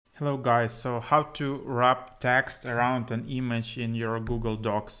Hello guys, so how to wrap text around an image in your Google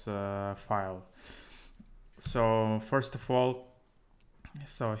Docs file. So first of all,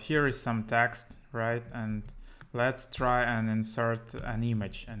 here is some text, right? And let's try and insert an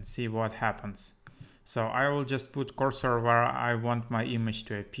image and see what happens. So I will just put cursor where I want my image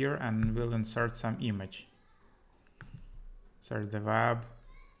to appear and we'll insert some image. Insert the web.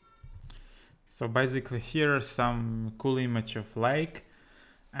 So basically here is some cool image of lake.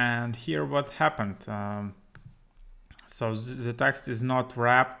 And here what happened, so the text is not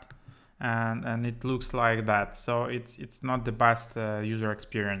wrapped and it looks like that, so it's not the best user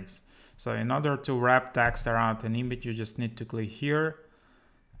experience. So in order to wrap text around an image, you just need to click here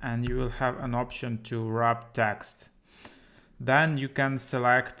and you will have an option to wrap text. Then you can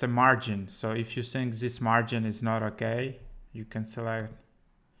select a margin. So if you think this margin is not okay, you can select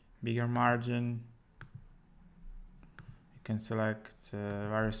bigger margin. You can select a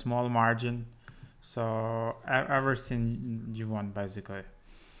very small margin, so everything you want basically.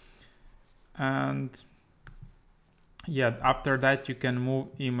 And yeah, after that you can move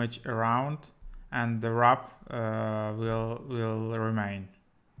image around and the wrap will remain.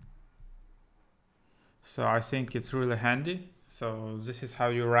 So I think it's really handy. So this is how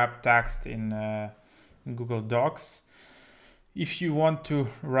you wrap text in Google Docs. If you want to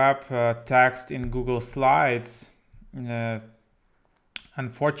wrap text in Google Slides,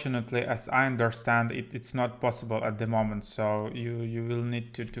 unfortunately, as I understand it, it's not possible at the moment. So you will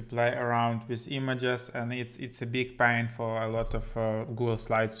need to play around with images, and it's a big pain for a lot of Google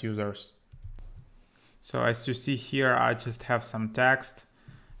Slides users. So as you see here, I just have some text,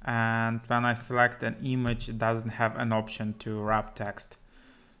 and when I select an image, it doesn't have an option to wrap text.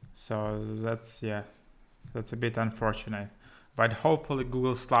 So that's a bit unfortunate. But hopefully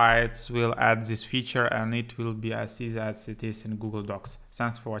Google Slides will add this feature and it will be as easy as it is in Google Docs.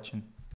 Thanks for watching.